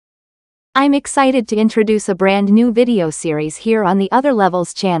I'm excited to introduce a brand new video series here on the Other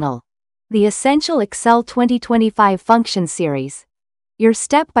Levels channel. The Essential Excel 2025 Function Series. Your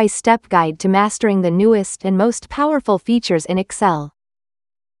step-by-step guide to mastering the newest and most powerful features in Excel.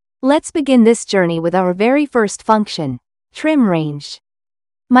 Let's begin this journey with our very first function, TrimRange.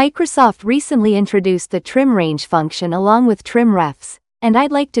 Microsoft recently introduced the TrimRange function along with TrimRefs, and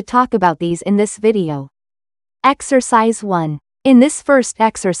I'd like to talk about these in this video. Exercise 1. In this first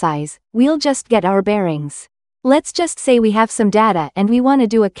exercise, we'll just get our bearings. Let's just say we have some data and we want to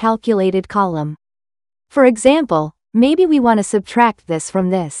do a calculated column. For example, maybe we want to subtract this from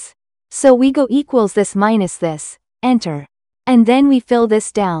this. So we go equals this minus this, enter. And then we fill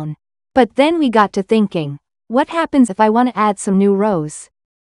this down. But then we got to thinking, what happens if I want to add some new rows?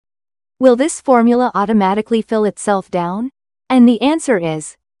 Will this formula automatically fill itself down? And the answer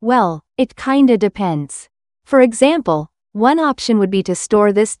is, well, it kinda depends. For example, one option would be to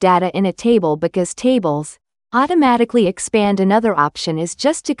store this data in a table because tables automatically expand. Another option is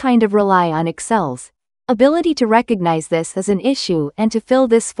just to kind of rely on Excel's ability to recognize this as an issue and to fill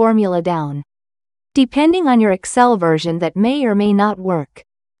this formula down. Depending on your Excel version, that may or may not work.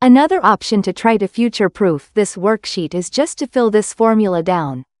 Another option to try to future-proof this worksheet is just to fill this formula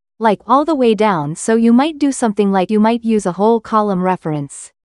down, like all the way down. So you might do something like you might use a whole column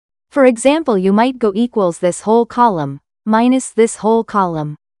reference. For example, you might go equals this whole column minus this whole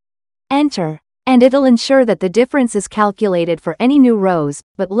column. Enter. And it'll ensure that the difference is calculated for any new rows.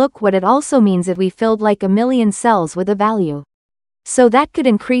 But look what it also means if we filled like a million cells with a value. So that could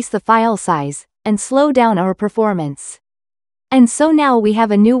increase the file size and slow down our performance. And so now we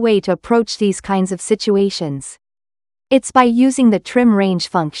have a new way to approach these kinds of situations. It's by using the TrimRange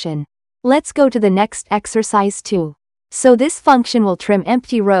function. Let's go to the next exercise 2. So this function will trim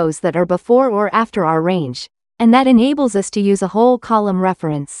empty rows that are before or after our range, and that enables us to use a whole column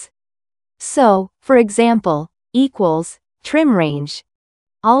reference. So, for example, equals TrimRange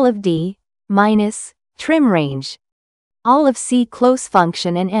all of D minus TrimRange all of C close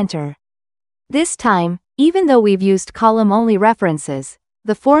function and enter. This time, even though we've used column-only references,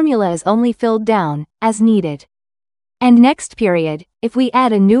 the formula is only filled down as needed. And next period, if we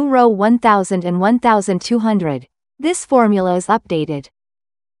add a new row 1000 and 1200, this formula is updated.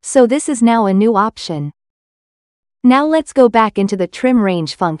 So this is now a new option. Now let's go back into the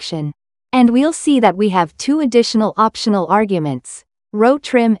TrimRange function. And we'll see that we have two additional optional arguments, row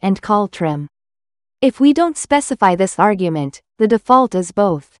trim and col trim. If we don't specify this argument, the default is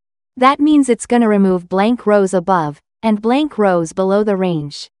both. That means it's gonna remove blank rows above and blank rows below the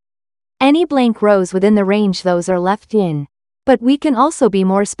range. Any blank rows within the range, those are left in. But we can also be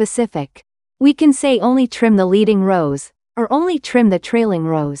more specific. We can say only trim the leading rows, or only trim the trailing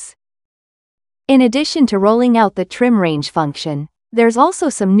rows. In addition to rolling out the TrimRange function, there's also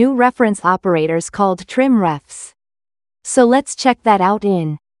some new reference operators called TrimRefs. So let's check that out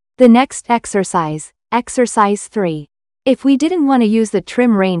in the next exercise, exercise 3. If we didn't want to use the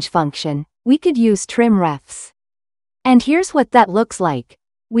TrimRange function, we could use TrimRefs. And here's what that looks like.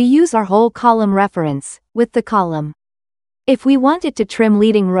 We use our whole column reference with the column. If we wanted to trim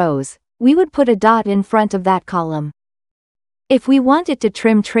leading rows, we would put a dot in front of that column. If we wanted to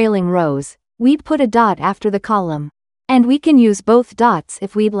trim trailing rows, we'd put a dot after the column. And we can use both dots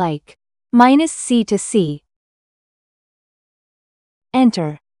if we'd like. Minus C to C.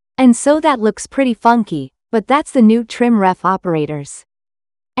 Enter. And so that looks pretty funky, but that's the new TrimRef operators.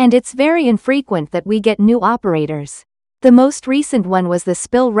 And it's very infrequent that we get new operators. The most recent one was the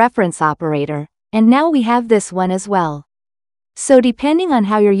spill reference operator, and now we have this one as well. So depending on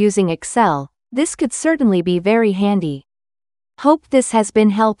how you're using Excel, this could certainly be very handy. Hope this has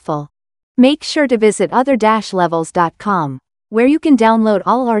been helpful. Make sure to visit other-levels.com, where you can download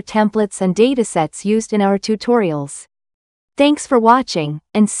all our templates and datasets used in our tutorials. Thanks for watching,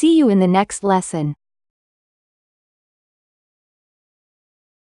 and see you in the next lesson.